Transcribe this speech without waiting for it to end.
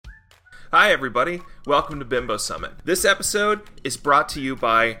Hi everybody, welcome to Bimbo Summit. This episode is brought to you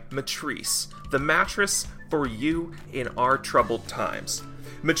by Matrice, the mattress for you in our troubled times.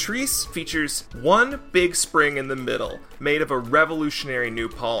 Matrice features one big spring in the middle, made of a revolutionary new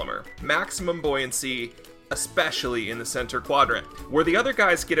polymer, maximum buoyancy, especially in the center quadrant. Where the other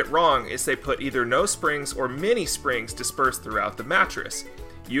guys get it wrong is they put either no springs or mini springs dispersed throughout the mattress.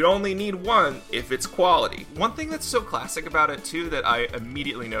 You'd only need one if it's quality. One thing that's so classic about it too that I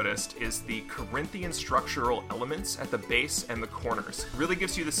immediately noticed is the Corinthian structural elements at the base and the corners. It really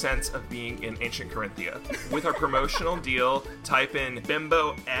gives you the sense of being in ancient Corinthia. With our promotional deal, type in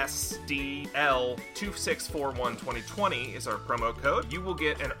Bimbo SDL 26412020 is our promo code. You will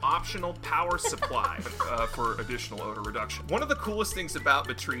get an optional power supply for additional odor reduction. One of the coolest things about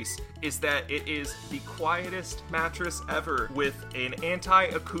Matrice is that it is the quietest mattress ever with an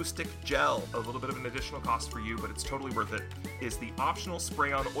anti-acoustic gel. A little bit of an additional cost for you, but it's totally worth it, is the optional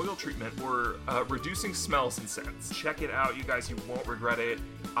spray-on oil treatment for reducing smells and scents. Check it out, you guys. You won't regret it.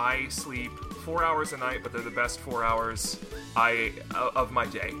 I sleep 4 hours a night, but they're the best 4 hours of my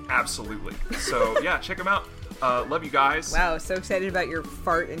day. Absolutely. So, yeah, check them out. Love you guys. Wow, so excited about your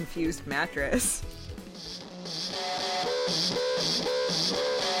fart-infused mattress.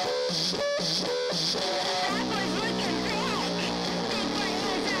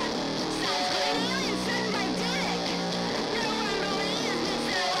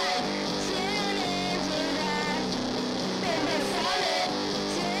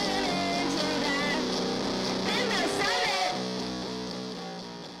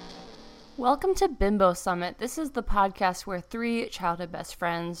 Welcome to Bimbo Summit. This is the podcast where three childhood best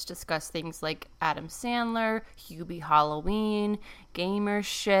friends discuss things like Adam Sandler, Hubie Halloween, gamer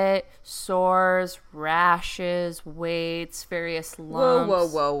shit, sores, rashes, weights, various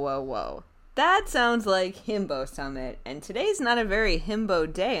lumps. Whoa. That sounds like Himbo Summit, and today's not a very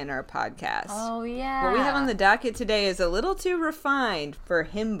himbo day in our podcast. Oh, yeah. What we have on the docket today is a little too refined for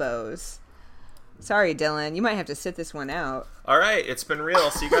himbos. Sorry, Dylan. You might have to sit this one out. All right, it's been real.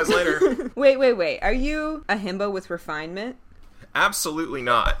 See you guys later. Wait. Are you a himbo with refinement? Absolutely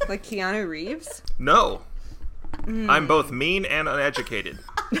not. Like Keanu Reeves? No. I'm both mean and uneducated.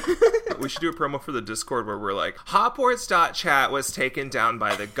 We should do a promo for the Discord where we're like, Hotboards.chat was taken down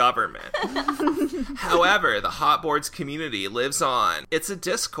by the government. However, the Hotboards community lives on. It's a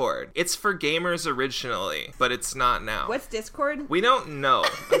Discord. It's for gamers originally, but it's not now. What's Discord? We don't know.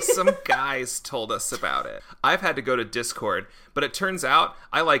 Some guys told us about it. I've had to go to Discord, but it turns out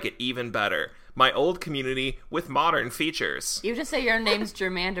I like it even better. My old community with modern features. You just say your name's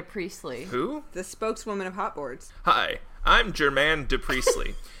Jermaine Priestley. Who? The spokeswoman of Hotboards. Hi, I'm Jermaine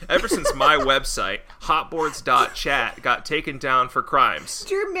DePriestley. Ever since my website, hotboards.chat, got taken down for crimes.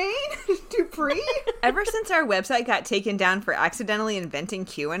 Jermaine Dupree? Ever since our website got taken down for accidentally inventing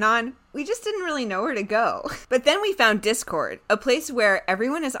QAnon, we just didn't really know where to go. But then we found Discord, a place where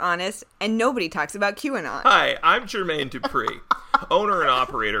everyone is honest and nobody talks about QAnon. Hi, I'm Jermaine Dupree, owner and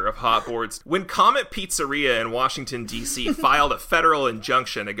operator of Hotboards. When Comet Pizzeria in Washington, D.C. filed a federal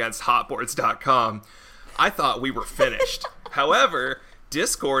injunction against Hotboards.com, I thought we were finished. However,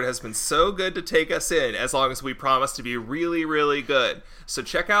 Discord has been so good to take us in as long as we promise to be really, really good. So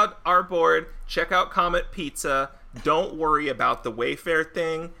check out our board, check out Comet Pizza, don't worry about the Wayfair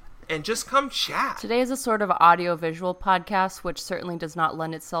thing, and just come chat. Today is a sort of audio-visual podcast, which certainly does not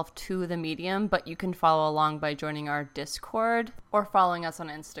lend itself to the medium, but you can follow along by joining our Discord or following us on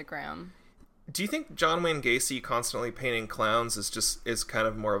Instagram. Do you think John Wayne Gacy constantly painting clowns is kind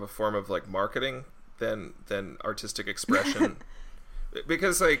of more of a form of like marketing than artistic expression?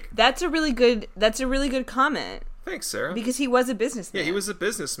 Because like that's a really good comment. Thanks, Sarah. Because he was a businessman. Yeah, he was a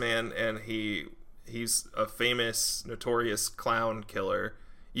businessman, and he's a famous, notorious clown killer.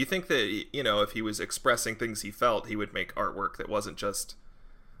 You think that, you know, if he was expressing things he felt, he would make artwork that wasn't just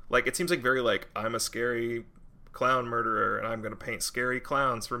like, it seems like very like, I'm a scary clown murderer and I'm going to paint scary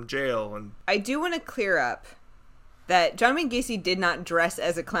clowns from jail. And I do want to clear up that John Wayne Gacy did not dress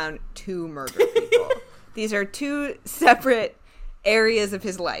as a clown to murder people. These are two separate areas of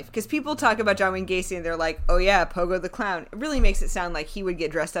his life, because people talk about John Wayne Gacy and they're like, oh yeah, Pogo the Clown. It really makes it sound like he would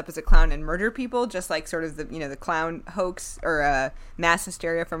get dressed up as a clown and murder people, just like sort of the, you know, the clown hoax or mass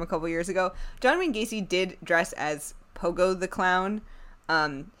hysteria from a couple years ago. John Wayne Gacy did dress as Pogo the Clown,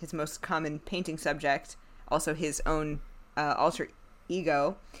 his most common painting subject, also his own alter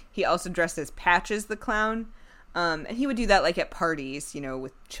ego. He also dressed as Patches the Clown. And he would do that like at parties, you know,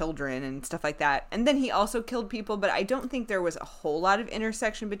 with children and stuff like that. And then he also killed people, but I don't think there was a whole lot of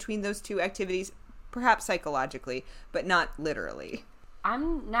intersection between those two activities, perhaps psychologically, but not literally.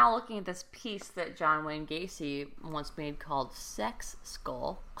 I'm now looking at this piece that John Wayne Gacy once made called Sex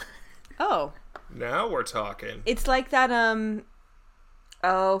Skull. Oh. Now we're talking. It's like that,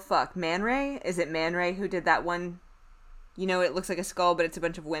 oh, fuck. Man Ray? Is it Man Ray who did that one? You know, it looks like a skull, but it's a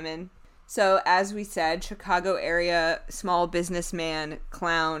bunch of women. So, as we said, Chicago area small businessman,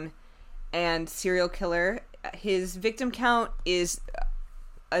 clown, and serial killer. His victim count is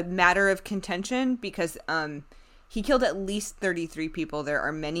a matter of contention because he killed at least 33 people. There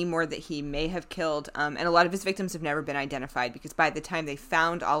are many more that he may have killed, and a lot of his victims have never been identified because by the time they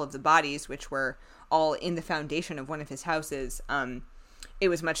found all of the bodies, which were all in the foundation of one of his houses, it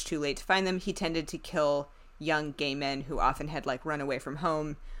was much too late to find them. He tended to kill young gay men who often had like run away from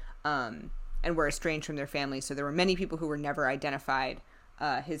home and were estranged from their families. So there were many people who were never identified.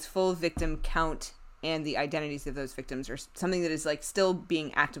 His full victim count and the identities of those victims are something that is like still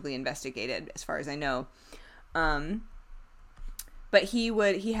being actively investigated as far as I know. But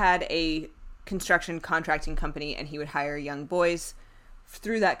he had a construction contracting company and he would hire young boys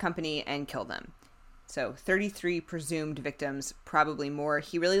through that company and kill them. So 33 presumed victims, probably more.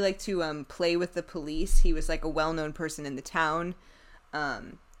 He really liked to play with the police. He was like a well-known person in the town,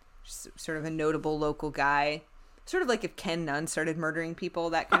 sort of a notable local guy. Sort of like if Ken Nunn started murdering people,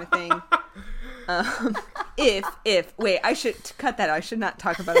 that kind of thing. Wait, I should cut that. I should not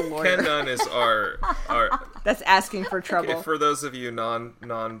talk about a lawyer. Ken Nunn is our That's asking for trouble. For those of you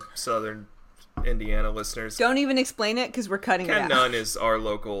non-Southern Indiana listeners, Don't even explain it because we're cutting it Ken out. Nunn is our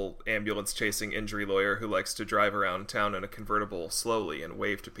local ambulance-chasing injury lawyer who likes to drive around town in a convertible slowly and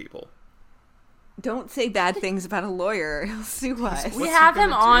wave to people. Don't say bad things about a lawyer. He'll sue us. We What's have he him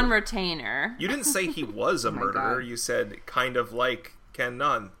gonna on do? retainer. You didn't say he was a my murderer. God. You said kind of like Ken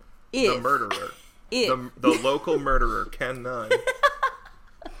Nunn, the If. murderer. If. The local murderer, Ken Nunn.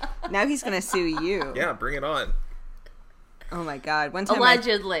 Now he's going to sue you. Yeah, bring it on. Oh my God. One time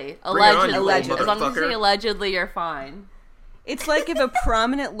Allegedly. Bring it on, you little As long as you motherfucker. say allegedly, you're fine. It's like if a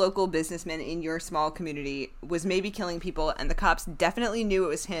prominent local businessman in your small community was maybe killing people and the cops definitely knew it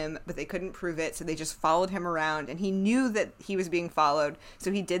was him, but they couldn't prove it, so they just followed him around and he knew that he was being followed,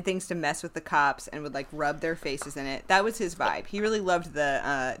 so he did things to mess with the cops and would like rub their faces in it. That was his vibe. He really loved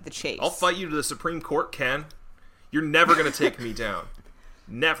the chase. I'll fight you to the Supreme Court, Ken. You're never going to take me down.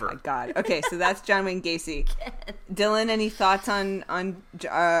 Never. My God. Okay, so that's John Wayne Gacy. Dylan, any thoughts on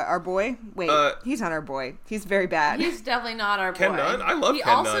our boy? Wait, he's not our boy. He's very bad. He's definitely not our Ken boy. Nunn? I love He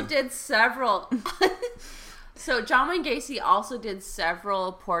Ken also Nunn. did several. So John Wayne Gacy also did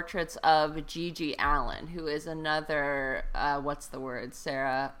several portraits of Gigi Allen, who is another. What's the word,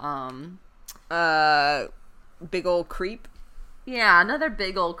 Sarah? Big old creep. Yeah, another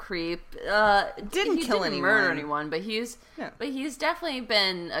big old creep. Didn't he kill didn't murder anyone. anyone, but he's definitely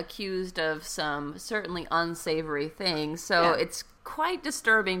been accused of some certainly unsavory things. So Yeah. it's quite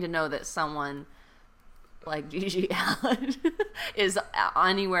disturbing to know that someone like Gigi Allen is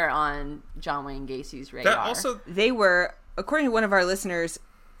anywhere on John Wayne Gacy's radar. That also, They were, according to one of our listeners,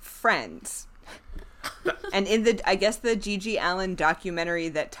 friends. And in the Gigi Allen documentary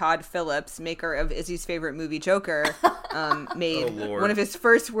that Todd Phillips, maker of Izzy's favorite movie Joker, made, Oh, Lord. one of his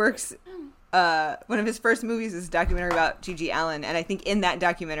first works, one of his first movies is a documentary about Gigi Allen, and I think in that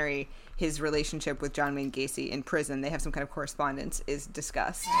documentary, his relationship with John Wayne Gacy in prison, they have some kind of correspondence, is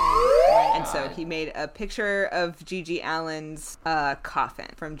discussed. And so he made a picture of Gigi Allen's coffin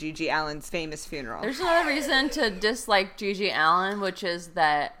from Gigi Allen's famous funeral. There's another reason to dislike Gigi Allen, which is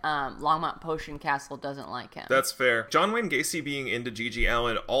that Longmont Potion Castle doesn't like him. that's fair. John Wayne Gacy being into Gigi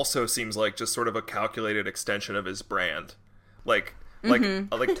Allen also seems like just sort of a calculated extension of his brand. Like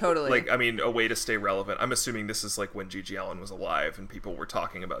Totally. Like, I mean, a way to stay relevant. I'm assuming this is like when Gigi Allen was alive and people were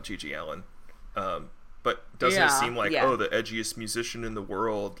talking about Gigi Allen. But doesn't it Yeah. seem like, Yeah. oh, the edgiest musician in the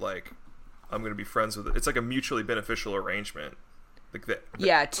world, like, I'm going to be friends with it. It's like a mutually beneficial arrangement. Like that.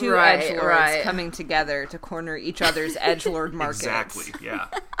 Yeah, two Right, edgelords right. coming together to corner each other's edgelord markets. Exactly, yeah.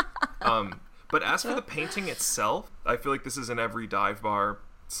 But as for the painting itself, I feel like this is in every dive bar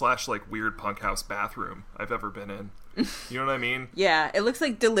 / like weird punk house bathroom I've ever been in. You know what I mean? Yeah, it looks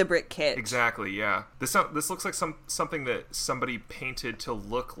like deliberate kitsch. Exactly, yeah. This looks like something that somebody painted to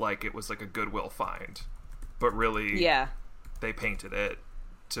look like it was like a Goodwill find, but really, Yeah. they painted it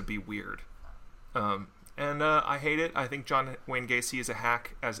to be weird. And I hate it. I think John Wayne Gacy is a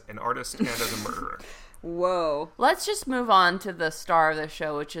hack as an artist and as a murderer. Whoa. Let's just move on to the star of the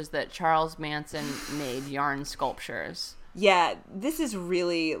show, which is that Charles Manson made yarn sculptures. Yeah, this is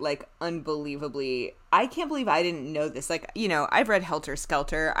really, like, unbelievably... I can't believe I didn't know this. Like, you know, I've read Helter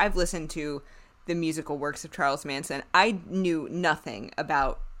Skelter. I've listened to the musical works of Charles Manson. I knew nothing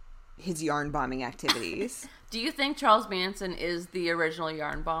about his yarn bombing activities. Do you think Charles Manson is the original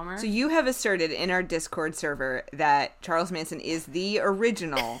yarn bomber? So you have asserted in our Discord server that Charles Manson is the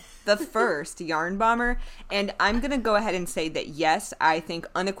original the first yarn bomber. And I'm going to go ahead and say that, yes, I think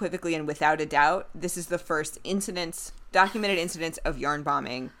unequivocally and without a doubt, this is the first documented incidents of yarn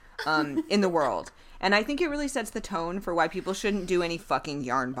bombing in the world. And I think it really sets the tone for why people shouldn't do any fucking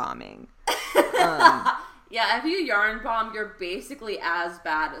yarn bombing. Yeah, if you yarn bomb, you're basically as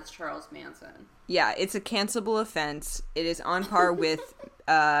bad as Charles Manson. Yeah, it's a cancelable offense. It is on par with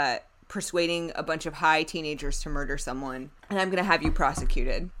persuading a bunch of high teenagers to murder someone. And I'm going to have you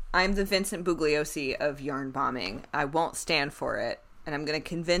prosecuted. I'm the Vincent Bugliosi of yarn bombing. I won't stand for it. And I'm going to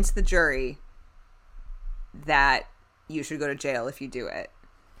convince the jury that you should go to jail if you do it.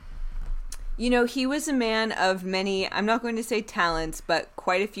 You know, he was a man of many, I'm not going to say talents, but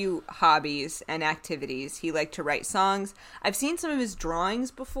quite a few hobbies and activities. He liked to write songs. I've seen some of his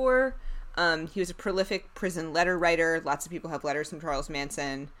drawings before. He was a prolific prison letter writer. Lots of people have letters from Charles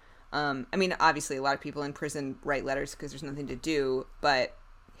Manson. I mean, obviously, a lot of people in prison write letters because there's nothing to do, but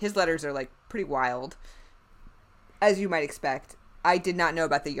his letters are, like, pretty wild, as you might expect. I did not know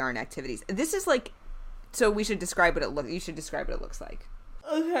about the yarn activities. This is, like, so we should describe what it looks. You should describe what it looks like.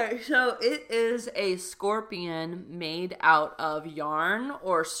 Okay, so it is a scorpion made out of yarn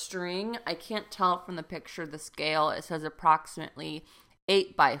or string. I can't tell from the picture the scale. It says approximately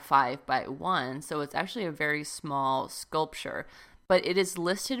 8 by 5 by 1, so it's actually a very small sculpture. But it is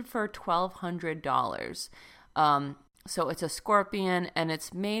listed for $1,200. So it's a scorpion, and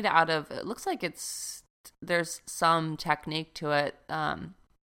it's made out of, it looks like there's some technique to it,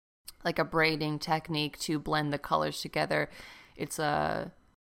 like a braiding technique to blend the colors together. It's a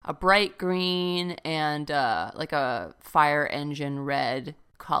bright green and like a fire engine red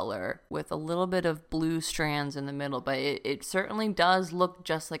color with a little bit of blue strands in the middle, but it certainly does look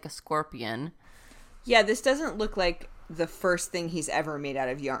just like a scorpion. Yeah, this doesn't look like the first thing he's ever made out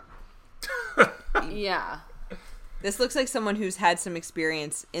of yarn. Yeah. This looks like someone who's had some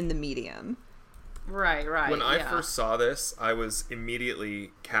experience in the medium. Right. When I first saw this, I was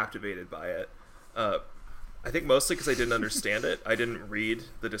immediately captivated by it. I think mostly because I didn't understand it. I didn't read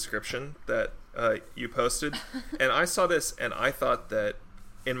the description that you posted. And I saw this, and I thought that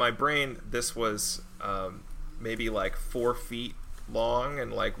in my brain, this was maybe like 4 feet long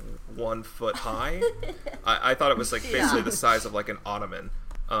and like 1 foot high. I thought it was like basically the size of like an ottoman.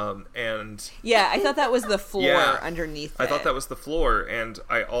 And yeah, I thought that was the floor underneath it. I thought that was the floor, and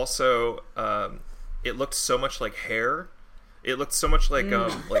I also it looked so much like hair. It looked so much like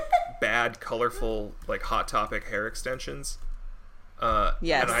bad, colorful, like Hot Topic hair extensions.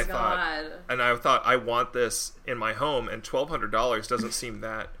 Yes. And I thought I want this in my home, and $1,200 doesn't seem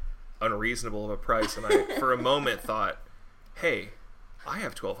that unreasonable of a price. And I, for a moment, thought, hey, I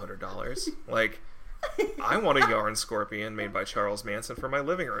have $1,200. Like, I want a yarn scorpion made by Charles Manson for my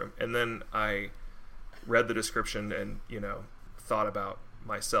living room. And then I read the description and, thought about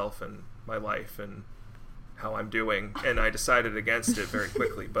myself and my life and how I'm doing, and I decided against it very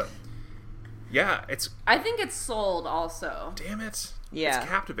quickly. But yeah, I think it's sold also. Damn it. Yeah. It's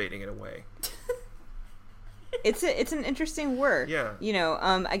captivating in a way. It's an interesting work. Yeah.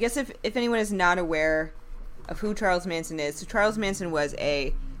 I guess if anyone is not aware of who Charles Manson is, so Charles Manson was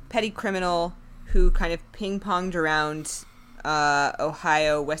a petty criminal who kind of ping-ponged around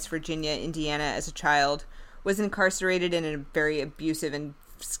Ohio, West Virginia, Indiana as a child, was incarcerated in a very abusive and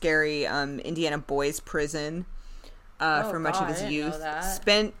scary Indiana boys prison for much of his youth.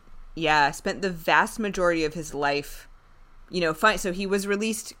 Spent the vast majority of his life, so he was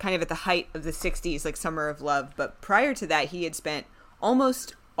released kind of at the height of the 60s, like Summer of Love, but prior to that he had spent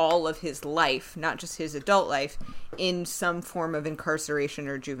almost all of his life, not just his adult life, in some form of incarceration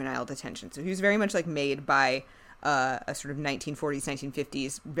or juvenile detention. So he was very much like made by a sort of 1940s,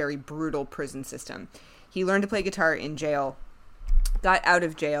 1950s very brutal prison system. He learned to play guitar in jail, got out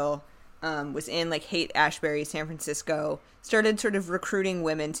of jail, was in like Haight-Ashbury, San Francisco, started sort of recruiting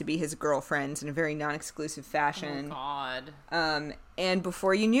women to be his girlfriends in a very non-exclusive fashion. Oh, God. And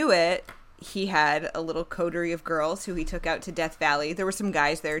before you knew it, he had a little coterie of girls who he took out to Death Valley. There were some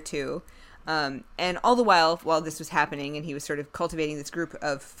guys there too. And all the while this was happening and he was sort of cultivating this group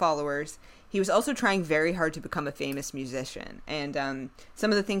of followers, he was also trying very hard to become a famous musician. And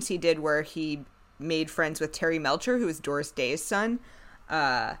some of the things he did were he made friends with Terry Melcher, who was Doris Day's son.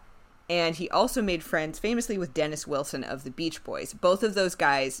 And he also made friends famously with Dennis Wilson of the Beach Boys. Both of those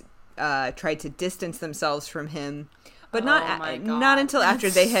guys tried to distance themselves from him but Oh my God. not until after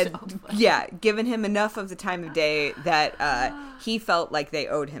they That's had so funny. given him enough of the time of day that he felt like they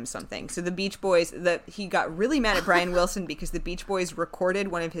owed him something. So the Beach Boys, he got really mad at Brian Wilson because the Beach Boys recorded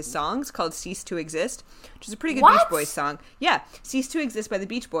one of his songs called "Cease to Exist," which is a pretty good What? Beach Boys song. Yeah, "Cease to Exist" by the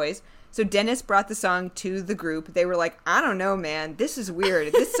Beach Boys. So Dennis brought the song to the group. They were like, I don't know, man. This is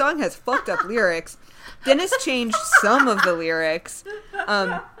weird. This song has fucked up lyrics. Dennis changed some of the lyrics.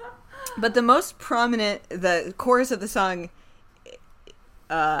 But the most prominent, the chorus of the song,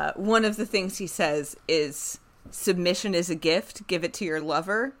 one of the things he says is, submission is a gift, give it to your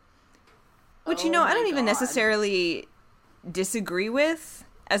lover. Which, Oh I don't my even God. necessarily disagree with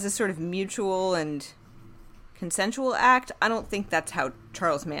as a sort of mutual and consensual act. I don't think that's how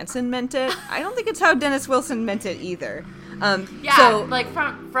Charles Manson meant it. I don't think it's how Dennis Wilson meant it either. Yeah, So, like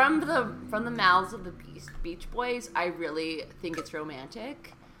from the mouths of the Beach Boys, I really think it's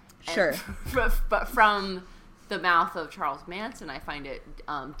romantic. And Sure. But from the mouth of Charles Manson, I find it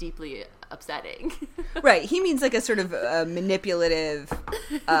deeply upsetting. right, he means like a sort of manipulative,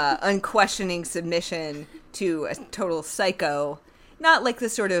 unquestioning submission to a total psycho. Not like the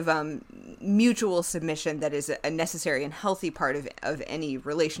sort of mutual submission that is a necessary and healthy part of any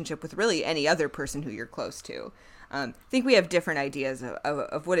relationship with really any other person who you're close to. I think we have different ideas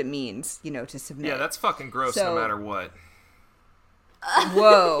of what it means, to submit. Yeah, that's fucking gross So- no matter what.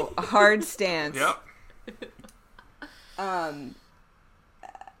 Whoa, a hard stance. Yep.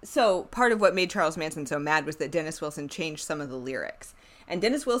 So part of what made Charles Manson so mad was that Dennis Wilson changed some of the lyrics. And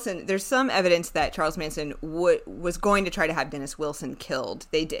Dennis Wilson, there's some evidence that Charles Manson was going to try to have Dennis Wilson killed.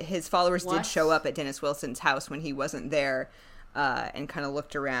 His followers did What? show up at Dennis Wilson's house when he wasn't there, and kind of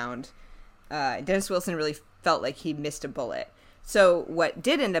looked around. Dennis Wilson really felt like he missed a bullet. So what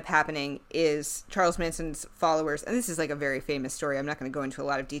did end up happening is Charles Manson's followers, and this is like a very famous story. I'm not going to go into a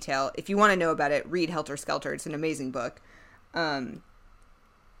lot of detail. If you want to know about it, read Helter Skelter. It's an amazing book.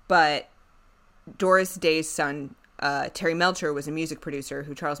 But Doris Day's son, Terry Melcher, was a music producer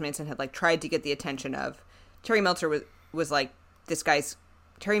who Charles Manson had tried to get the attention of. Terry Melcher was like, this guy's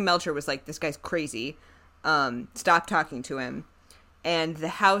crazy. Stop talking to him. And the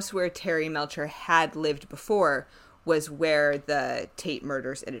house where Terry Melcher had lived before was where the Tate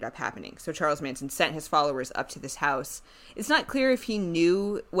murders ended up happening. So Charles Manson sent his followers up to this house. It's not clear if he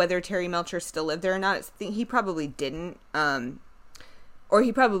knew whether Terry Melcher still lived there or not. He probably didn't. Or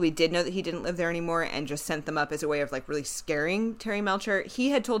he probably did know that he didn't live there anymore and just sent them up as a way of really scaring Terry Melcher. He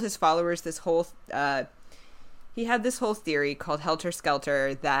had told his followers this whole theory called Helter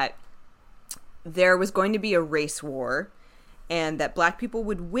Skelter, that there was going to be a race war and that black people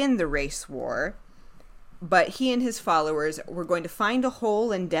would win the race war, but he and his followers were going to find a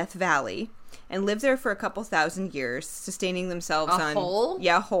hole in Death Valley and live there for a couple thousand years, sustaining themselves on... hole?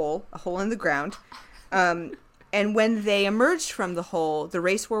 Yeah, a hole in the ground. And when they emerged from the hole, the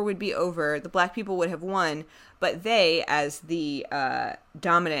race war would be over, the black people would have won, but they, as the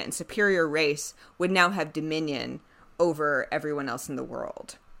dominant and superior race, would now have dominion over everyone else in the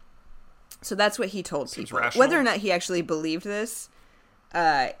world. So that's what he told Seems people. rational. Whether or not he actually believed this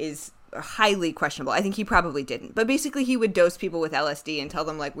is highly questionable. I think he probably didn't. But basically he would dose people with LSD and tell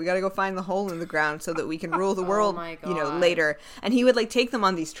them, we got to go find the hole in the ground so that we can rule the world, my God. later. And he would, take them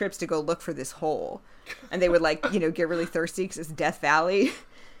on these trips to go look for this hole. And they would, get really thirsty because it's Death Valley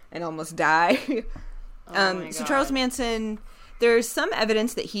and almost die. my So God. Charles Manson, there's some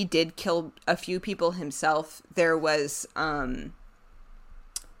evidence that he did kill a few people himself. There was...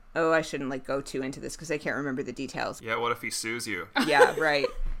 I shouldn't go too into this because I can't remember the details. Yeah, what if he sues you? Yeah, right.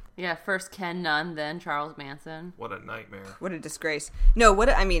 Yeah, first Ken Nunn, then Charles Manson. What a nightmare. What a disgrace. No, what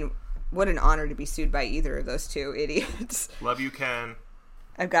an honor to be sued by either of those two idiots. Love you, Ken.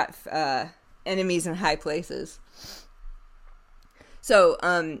 I've got enemies in high places. So,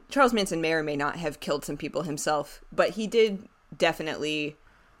 Charles Manson may or may not have killed some people himself, but he did definitely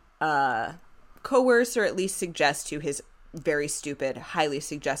coerce or at least suggest to his very stupid, highly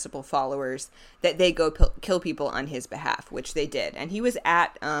suggestible followers that they go kill people on his behalf, which they did. And he was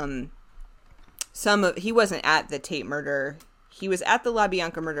at he wasn't at the Tate murder. He was at the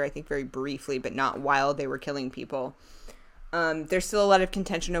LaBianca murder, I think, very briefly, but not while they were killing people. There's still a lot of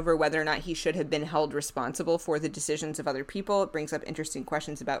contention over whether or not he should have been held responsible for the decisions of other people. It brings up interesting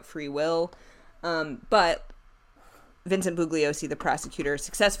questions about free will. But Vincent Bugliosi, the prosecutor,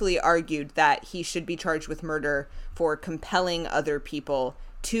 successfully argued that he should be charged with murder for compelling other people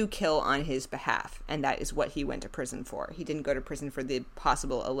to kill on his behalf. And that is what he went to prison for. He didn't go to prison for the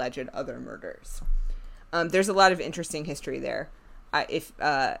possible alleged other murders. There's a lot of interesting history there.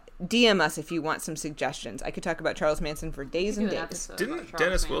 DM us if you want some suggestions. I could talk about Charles Manson for days and days. Didn't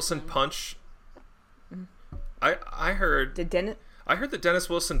Dennis Wilson punch I heard Did I heard that Dennis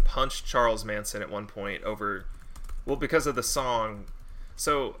Wilson punched Charles Manson at one point because of the song.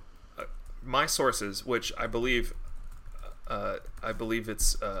 So my sources, which I believe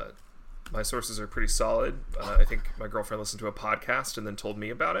it's my sources are pretty solid. I think my girlfriend listened to a podcast and then told me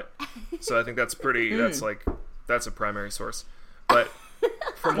about it. So I think that's pretty. That's a primary source. But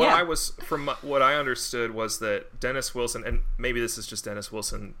from what I understood was that Dennis Wilson, and maybe this is just Dennis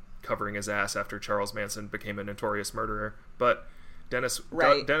Wilson covering his ass after Charles Manson became a notorious murderer, but Dennis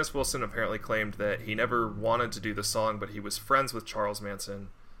Wilson apparently claimed that he never wanted to do the song, but he was friends with Charles Manson,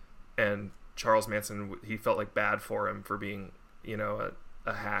 and Charles Manson, he felt like bad for him for being, a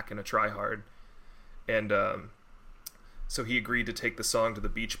hack and a tryhard, and so he agreed to take the song to the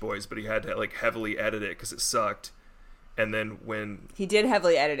Beach Boys, but he had to like heavily edit it because it sucked. And then when he did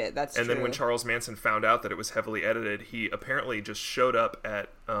heavily edit it, that's true. And then when Charles Manson found out that it was heavily edited, he apparently just showed up at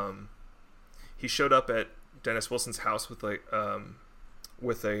Dennis Wilson's house with I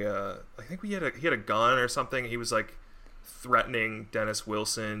think he had a gun or something. He was like threatening Dennis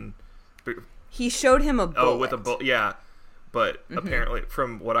Wilson. He showed him a bullet. Oh, with a bullet, yeah. But apparently,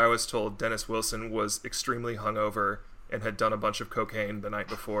 from what I was told, Dennis Wilson was extremely hungover and had done a bunch of cocaine the night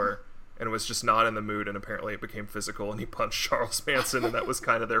before and was just not in the mood, and apparently it became physical, and he punched Charles Manson, and that was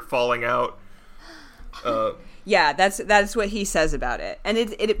kind of their falling out. Yeah, that's what he says about it. And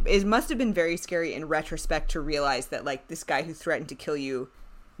it must have been very scary in retrospect to realize that, like, this guy who threatened to kill you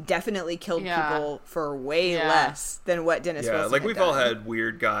definitely killed people for way less than what Dennis Wilson had like, we've all had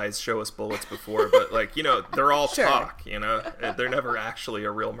weird guys show us bullets before, but, like, they're all talk, They're never actually a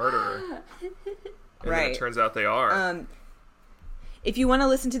real murderer. And right. then it turns out they are. If you want to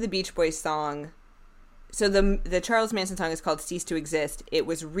listen to the Beach Boys song, so the Charles Manson song is called Cease to Exist. It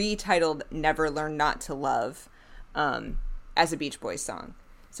was retitled Never Learn Not to Love as a Beach Boys song.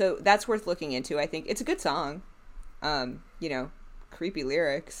 So that's worth looking into. I think it's a good song. Creepy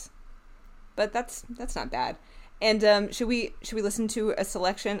lyrics. But that's not bad. And should we listen to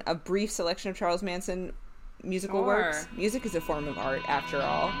a brief selection of Charles Manson musical works? Music is a form of art, after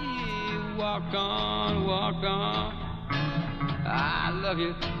all. Walk on, walk on. I love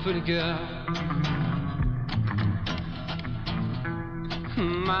you, pretty girl.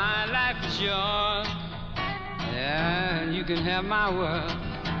 My life is yours. Yeah, you can have my world.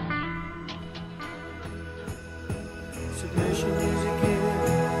 Submission is a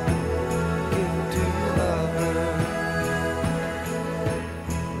gift given to your lover.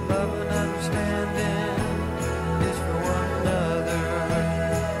 Love and understanding is for one another.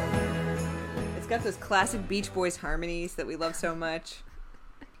 It's got those classic Beach Boys harmonies that we love so much.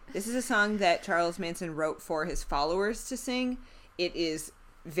 This is a song that Charles Manson wrote for his followers to sing. It is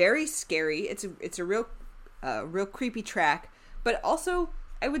very scary. It's a real creepy track, but also,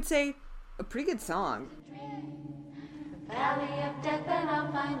 I would say, a pretty good song. The valley of death and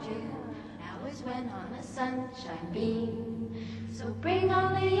I'll find you. Now is when on a sunshine beam. So bring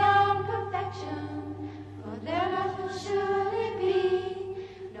only your perfection, for their life will surely be.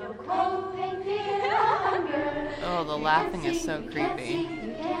 No cold, pain, fear, or hunger. Oh, the laughing is so creepy.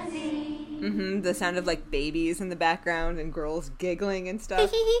 The sound of like babies in the background and girls giggling and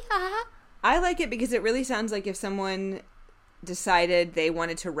stuff. I like it because it really sounds like if someone decided they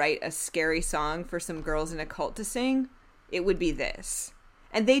wanted to write a scary song for some girls in a cult to sing, it would be this.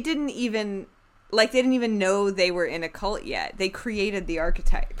 And they didn't even know they were in a cult yet. They created the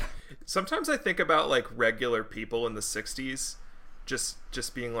archetype. Sometimes I think about like regular people in the 60s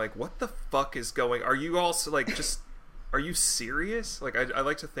just being like, what the fuck is going? Are you all like just are you serious? Like, I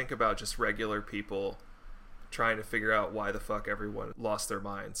like to think about just regular people trying to figure out why the fuck everyone lost their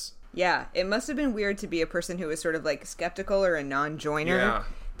minds. Yeah, it must have been weird to be a person who was sort of like skeptical or a non-joiner. Yeah.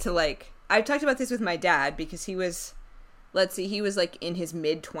 To like, I've talked about this with my dad because he was like in his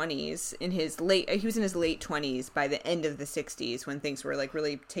mid-20s, he was in his late 20s by the end of the 60s when things were like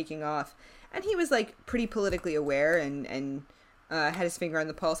really taking off. And he was like pretty politically aware and had his finger on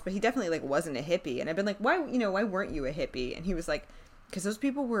the pulse, but he definitely like wasn't a hippie. And I've been like, why weren't you a hippie? And he was like, because those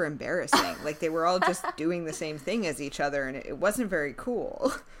people were embarrassing. Like, they were all just doing the same thing as each other, and it wasn't very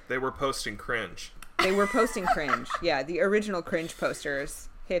cool. They were posting cringe. Yeah, the original cringe posters,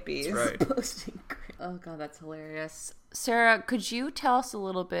 hippies. That's right. Posting cringe. Oh god, that's hilarious. Sarah, could you tell us a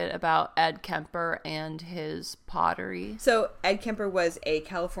little bit about Ed Kemper and his pottery? So Ed Kemper was a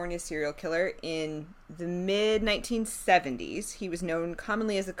California serial killer in the mid-1970s. He was known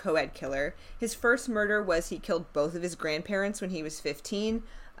commonly as a co-ed killer. His first murder was he killed both of his grandparents when he was 15.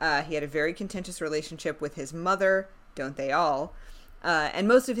 He had a very contentious relationship with his mother, don't they all? And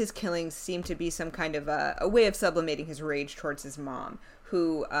most of his killings seemed to be some kind of a way of sublimating his rage towards his mom,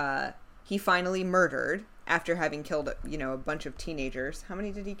 who he finally murdered after having killed, a bunch of teenagers. How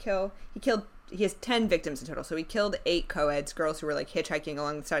many did he kill? He has 10 victims in total. So he killed 8 co-eds, girls who were like hitchhiking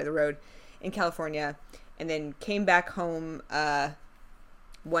along the side of the road in California, and then came back home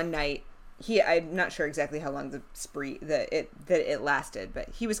one night. I'm not sure exactly how long the spree that it lasted, but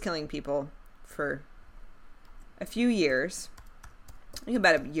he was killing people for a few years. I think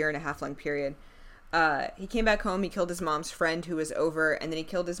about a year and a half long period. He came back home, he killed his mom's friend who was over, and then he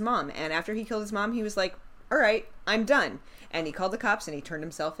killed his mom. And after he killed his mom, he was like, all right, I'm done. And he called the cops and he turned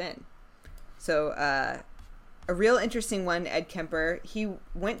himself in. So, a real interesting one, Ed Kemper. He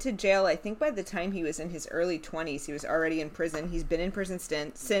went to jail, I think by the time he was in his early 20s. He was already in prison. He's been in prison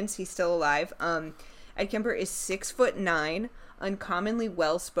since. He's still alive. Ed Kemper is 6'9", uncommonly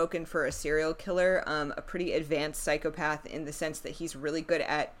well-spoken for a serial killer, a pretty advanced psychopath in the sense that he's really good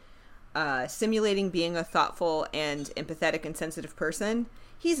at simulating being a thoughtful and empathetic and sensitive person.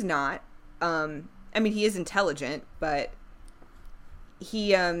 He's not. He is intelligent, but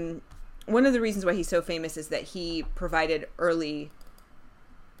he... one of the reasons why he's so famous is that he provided early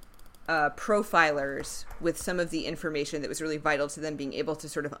profilers with some of the information that was really vital to them being able to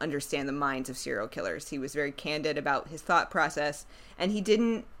sort of understand the minds of serial killers. He was very candid about his thought process, and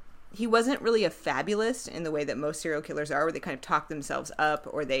he wasn't really a fabulist in the way that most serial killers are, where they kind of talk themselves up,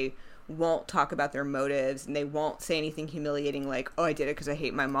 or they won't talk about their motives, and they won't say anything humiliating like, oh, I did it because I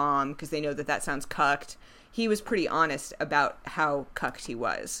hate my mom, because they know that sounds cucked. He was pretty honest about how cucked he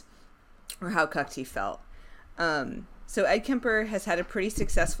was, or how cucked he felt. So Ed Kemper has had a pretty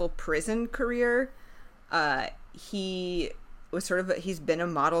successful prison career. He was he's been a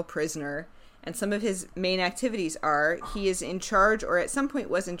model prisoner, and some of his main activities are he is in charge, or at some point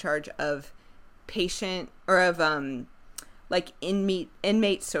was in charge of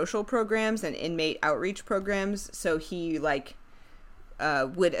inmate social programs and inmate outreach programs. So he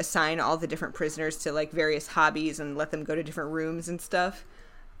would assign all the different prisoners to various hobbies and let them go to different rooms and stuff.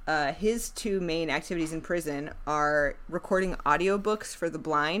 His 2 main activities in prison are recording audiobooks for the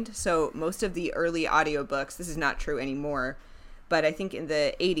blind. So most of the early audiobooks, this is not true anymore, but I think in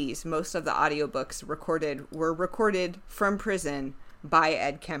the 80s, most of the audiobooks were recorded from prison by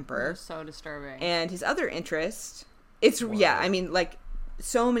Ed Kemper. They're so disturbing. And his other interest,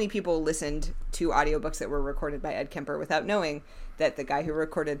 so many people listened to audiobooks that were recorded by Ed Kemper without knowing that the guy who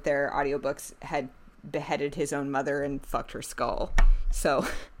recorded their audiobooks had beheaded his own mother and fucked her skull. So,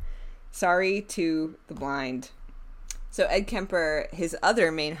 sorry to the blind. So Ed Kemper, his other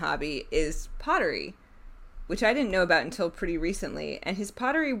main hobby is pottery, which I didn't know about until pretty recently. And his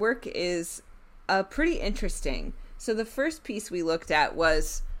pottery work is pretty interesting. So the first piece we looked at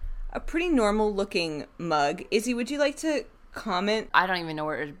was a pretty normal looking mug. Izzy, would you like to comment? I don't even know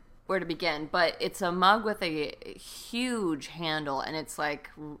where to begin, but it's a mug with a huge handle, and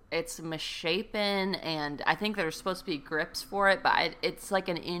it's misshapen, and I think there's supposed to be grips for it, but it's like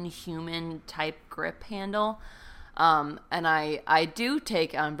an inhuman type grip handle. And I do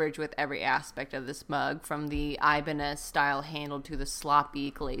take umbrage with every aspect of this mug, from the Ibanez style handle to the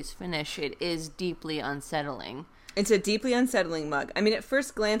sloppy glaze finish. It is deeply unsettling. It's a deeply unsettling mug. I mean, at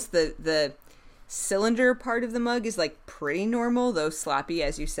first glance, the cylinder part of the mug is pretty normal, though sloppy,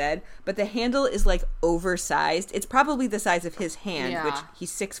 as you said, but the handle is oversized. It's probably the size of his hand, which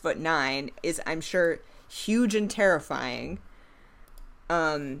he's 6'9", is, I'm sure, huge and terrifying.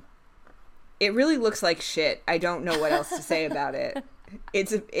 It really looks like shit. I don't know what else to say about it.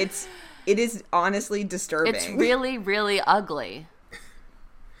 It is honestly disturbing. It's really, really ugly.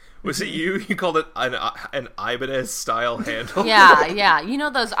 Was it you? You called it an Ibanez style handle? Yeah. You know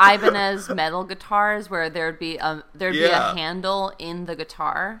those Ibanez metal guitars where there'd be a handle in the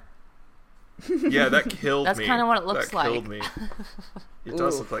guitar? Yeah, that killed me. That's kind of what it looks like. That killed me. It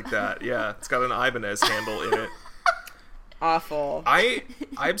does look like that. Yeah, it's got an Ibanez handle in it. Awful.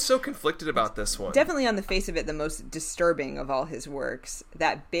 I'm so conflicted about this one. Definitely on the face of it, the most disturbing of all his works.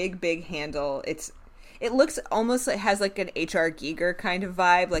 That big handle. It looks almost like, has an H.R. Giger kind of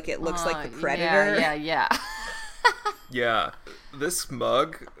vibe. It looks like the Predator. Yeah. Yeah. This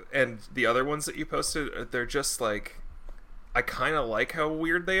mug and the other ones that you posted, they're just I kind of like how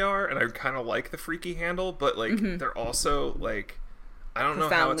weird they are, and I kind of like the freaky handle, but they're also I don't know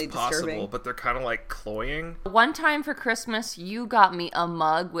how it's possible, disturbing. But they're kind of cloying. One time for Christmas, you got me a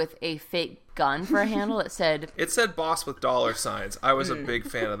mug with a fake gun for a handle. It said boss with dollar signs. I was a big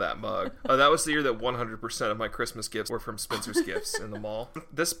fan of that mug. That was the year that 100% of my Christmas gifts were from Spencer's Gifts in the mall.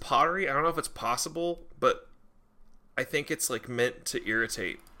 This pottery, I don't know if it's possible, but I think it's meant to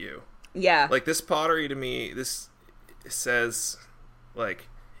irritate you. Yeah. This pottery to me, this says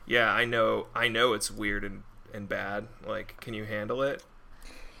yeah, I know it's weird and bad. Can you handle it?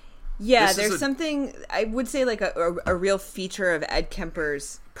 Yeah, This is there's a- something, I would say, like a real feature of Ed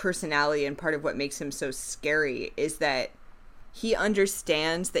Kemper's personality, and part of what makes him so scary is that he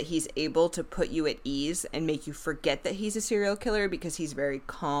understands that he's able to put you at ease and make you forget that he's a serial killer because he's very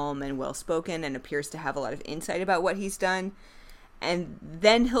calm and well-spoken and appears to have a lot of insight about what he's done. And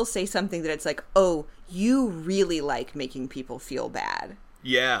then he'll say something that it's like, oh, you really like making people feel bad.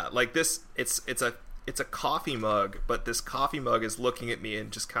 Yeah, like this, it's a coffee mug, but this coffee mug is looking at me and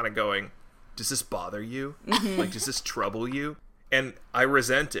just kind of going, does this bother you? Like, does this trouble you? And I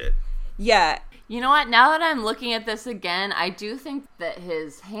resent it. Yeah. You know what? Now that I'm looking at this again, I do think that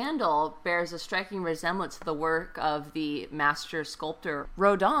his handle bears a striking resemblance to the work of the master sculptor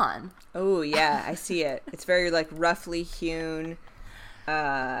Rodin. Oh, yeah, I see it. It's very, like, roughly hewn,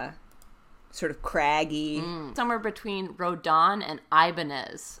 sort of craggy, Somewhere between Rodin and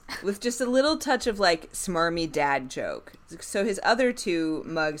Ibanez. with just a little touch of, like, smarmy dad joke. So his other two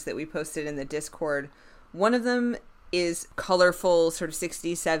mugs that we posted in the Discord, one of them is colorful, sort of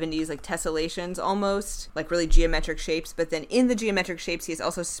 60s, 70s, like tessellations almost, like really geometric shapes. But then in the geometric shapes, he has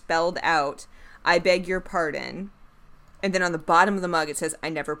also spelled out, I beg your pardon. And then on the bottom of the mug, it says, I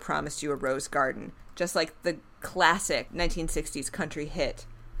never promised you a rose garden. Just like the classic 1960s country hit,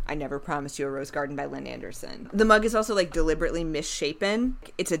 I Never Promised You a Rose Garden by Lynn Anderson. The mug is also like deliberately misshapen.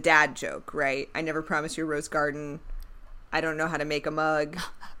 It's a dad joke, right? I never promised you a rose garden. I don't know how to make a mug.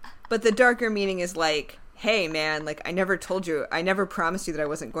 But the darker meaning is like, hey man, like I never promised you that I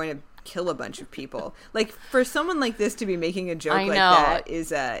wasn't going to kill a bunch of people. Like for someone like this to be making a joke I like know. that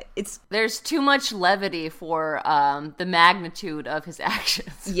is it's There's too much levity for the magnitude of his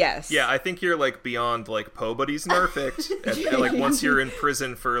actions. yes. Yeah, I think you're like beyond like Po Buddy's Nerfict. And, like once you're in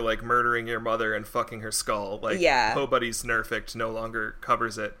prison for like murdering your mother and fucking her skull, like Yeah. Po Buddy's Nerfict no longer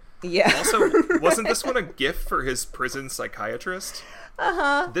covers it. Yeah. Also, wasn't this one a gift for his prison psychiatrist?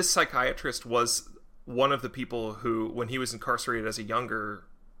 Uh-huh. This psychiatrist was one of the people who, when he was incarcerated as a younger,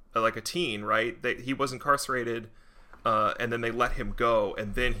 like a teen, right? He was incarcerated, and then they let him go,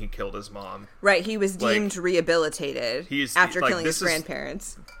 and then he killed his mom. Right, he was Like, deemed rehabilitated he's- after like, killing his this is-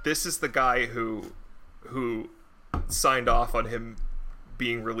 grandparents. This is the guy who signed off on him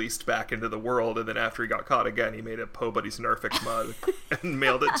being released back into the world, and then after he got caught again, he made a Po Buddy's Nerfic mug and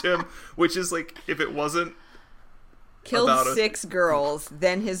mailed it to him, which is like, if it wasn't Killed about a- 6 girls,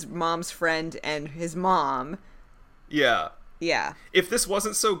 then his mom's friend and his mom. Yeah. Yeah. If this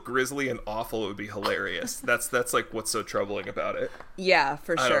wasn't so grisly and awful, it would be hilarious. That's like what's so troubling about it. Yeah,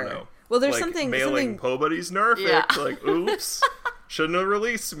 for I sure. don't know. Well, there's like, something mailing Po Buddy's Nerfic, Yeah. like, oops, shouldn't have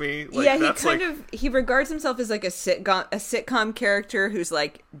released me. Like, yeah, he that's kind like, of he regards himself as like a sitcom character who's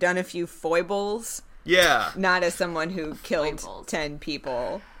like done a few foibles, yeah, not as someone who killed Foibles. 10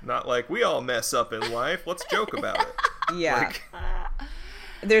 people. not like we all mess up in life. Let's joke about it. Yeah. Like,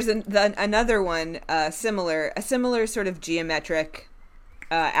 There's another one, a similar sort of geometric,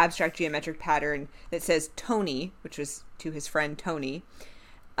 abstract geometric pattern that says Tony, which was to his friend Tony,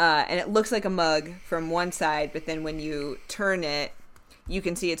 and it looks like a mug from one side, but then when you turn it, you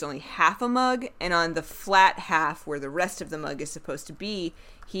can see it's only half a mug, and on the flat half where the rest of the mug is supposed to be,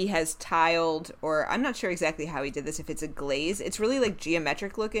 he has tiled, or I'm not sure exactly how he did this, if it's a glaze. It's really like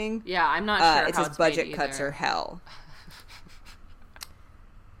geometric looking. Yeah, I'm not sure It how says it's budget made cuts either. are hell.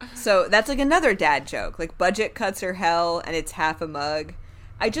 So that's like another dad joke. Like budget cuts are hell and it's half a mug.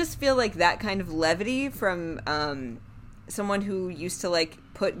 I just feel like that kind of levity from someone who used to like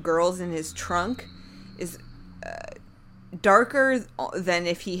put girls in his trunk is darker than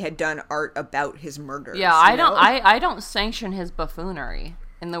if he had done art about his murders. Yeah, I you don't. know? I don't sanction his buffoonery.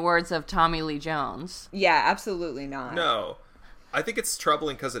 In the words of Tommy Lee Jones. Yeah, absolutely not. no, I think it's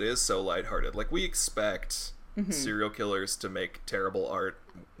troubling because it is so lighthearted. Like, we expect serial killers to make terrible art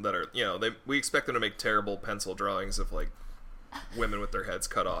that are, we expect them to make terrible pencil drawings of like women with their heads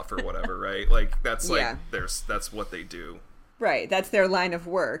cut off or whatever, right? Like, that's like Yeah. that's what they do. Right, that's their line of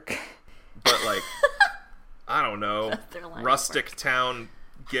work. But like, I don't know, their line of rustic town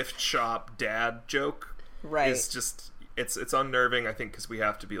gift shop dad joke Right. is just it's unnerving. I think because we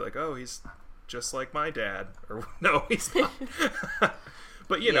have to be like, oh, he's just like my dad, or no, he's not.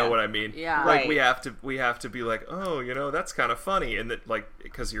 But you know Yeah. what I mean. Yeah. Like, Right. we have to be like, oh, that's kind of funny, and that, like,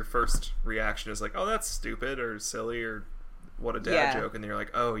 because your first reaction is like, oh, that's stupid or silly or what a dad Yeah. joke, and then you're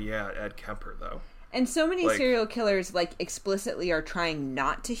like, oh yeah, Ed Kemper though. And so many Like- serial killers, like, explicitly are trying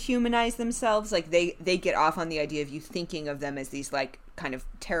not to humanize themselves. Like, they get off on the idea of you thinking of them as these, like, kind of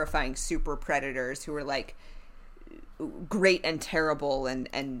terrifying super predators who are, like, great and terrible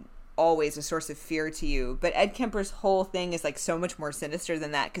and always a source of fear to you. But Ed Kemper's whole thing is, like, so much more sinister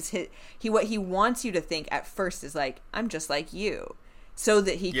than that. Because what he wants you to think at first is, like, I'm just like you. so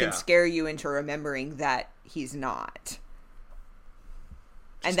that he Yeah. can scare you into remembering that he's not.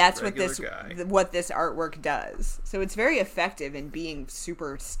 And Just a that's regular guy. what this artwork does. So it's very effective in being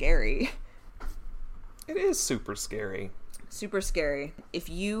super scary. It is super scary. Super scary. If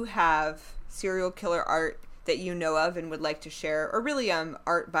you have serial killer art that you know of and would like to share, or really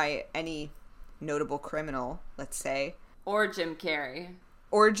art by any notable criminal, let's say, Or Jim Carrey.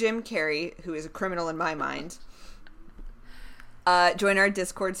 or Jim Carrey, who is a criminal in my mind, join our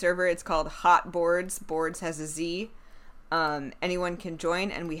Discord server. It's called Hot Boards. Boards has a Z. Anyone can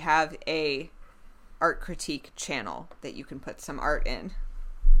join, and we have a art critique channel that you can put some art in.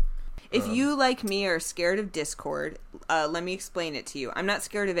 If you, like me, are scared of Discord, let me explain it to you. I'm not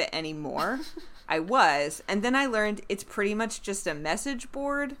scared of it anymore. I was, and then I learned it's pretty much just a message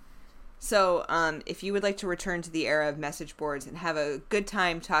board. So if you would like to return to the era of message boards and have a good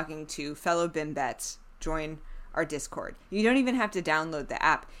time talking to fellow Bimbettes, join our Discord. You don't even have to download the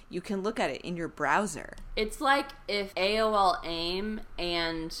app. You can look at it in your browser. It's like if AOL AIM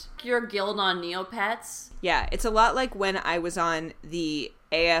and Pure Guild on Neopets. Yeah, it's a lot like when I was on the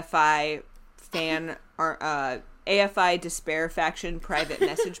AFI AFI Despair Faction private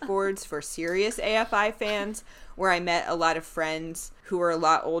message boards for serious AFI fans, where I met a lot of friends who were a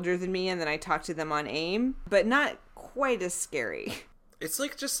lot older than me, and then I talked to them on AIM, but not quite as scary. It's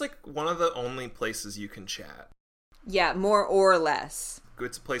like just like one of the only places you can chat. Yeah, more or less.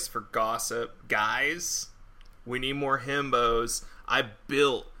 It's a place for gossip. Guys, we need more himbos. I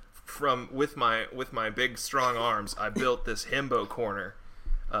built with my big strong arms, I built this himbo corner.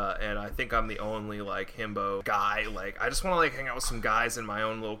 And I think I'm the only like himbo guy. Like I just want to like hang out with some guys in my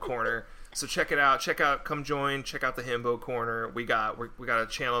own little corner. So check it out. Come join. Check out the himbo corner. We got a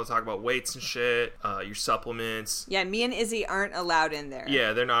channel to talk about weights and shit. Your supplements. Yeah, me and Izzy aren't allowed in there.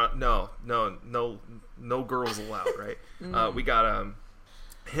 Yeah, they're not. No girls allowed. Right. We got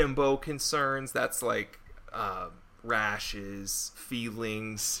himbo concerns. That's like rashes,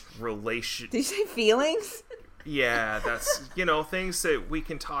 feelings, relation. Did you say feelings? Yeah, that's, things that we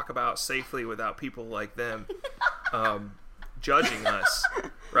can talk about safely without people like them judging us,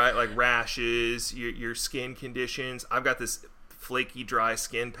 right? Like rashes, your skin conditions. I've got this flaky, dry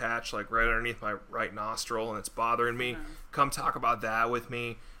skin patch, like right underneath my right nostril, and it's bothering me. Come talk about that with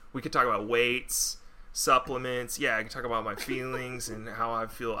me. We could talk about weights, supplements. Yeah, I can talk about my feelings and how I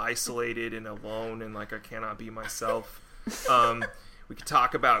feel isolated and alone and like I cannot be myself. We could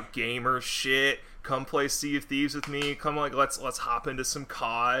talk about gamer shit. Come play Sea of Thieves with me. Come let's hop into some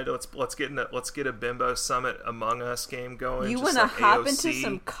COD. Let's get a Bimbo Summit Among Us game going. You want to like hop AOC. into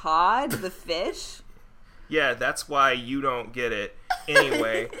some COD, the fish? Yeah, that's why you don't get it.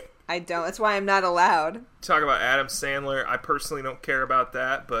 Anyway, I don't. That's why I'm not allowed. talk about Adam Sandler. I personally don't care about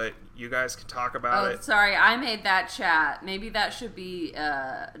that, but you guys can talk about it. Sorry, I made that chat. Maybe that should be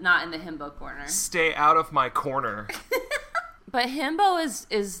not in the himbo corner. Stay out of my corner. But himbo is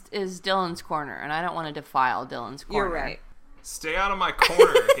Dylan's corner, and I don't want to defile Dylan's corner. You're right. Stay out of my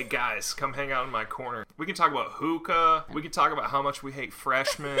corner. Hey guys, come hang out in my corner. We can talk about hookah. We can talk about how much we hate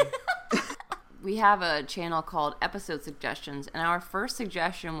freshmen. We have a channel called Episode Suggestions, and our first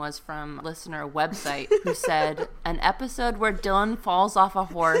suggestion was from listener website who said an episode where Dylan falls off a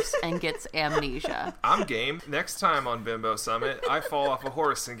horse and gets amnesia. I'm game. Next time on Bimbo Summit, I fall off a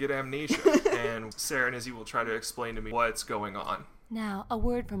horse and get amnesia, and Sarah and Izzy will try to explain to me what's going on. Now, a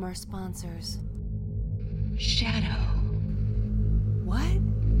word from our sponsors. Shadow. What?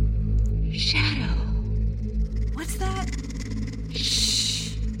 Shadow. What's that? Shh.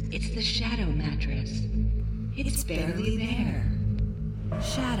 It's the Shadow mattress. It's barely there.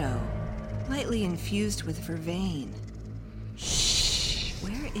 Shadow. Lightly infused with vervain. Shh.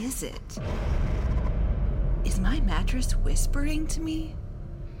 Where is it? Is my mattress whispering to me?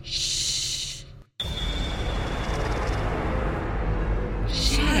 Shh.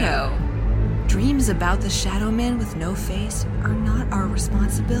 Shadow. Dreams about the Shadow Man with no face are not our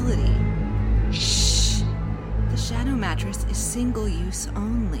responsibility. Shh. The Shadow mattress is single use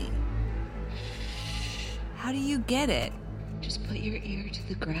only. How do you get it? Just put your ear to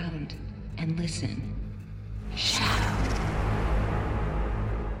the ground and listen. Shadow.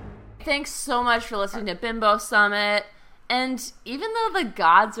 Thanks so much for listening to Bimbo Summit. And even though the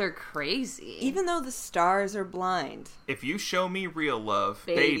gods are crazy, Even though the stars are blind. If you show me real love,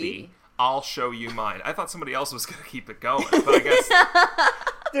 Baby. baby, I'll show you mine. I thought somebody else was going to keep it going, but I guess...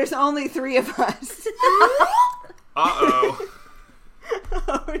 There's only 3 of us. Uh-oh.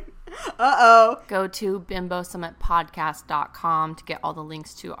 Uh-oh. go to bimbosummitpodcast.com to get all the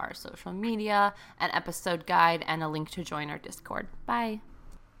links to our social media, an episode guide, and a link to join our Discord. Bye.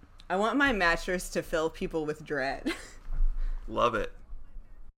 I want my mattress to fill people with dread. Love it.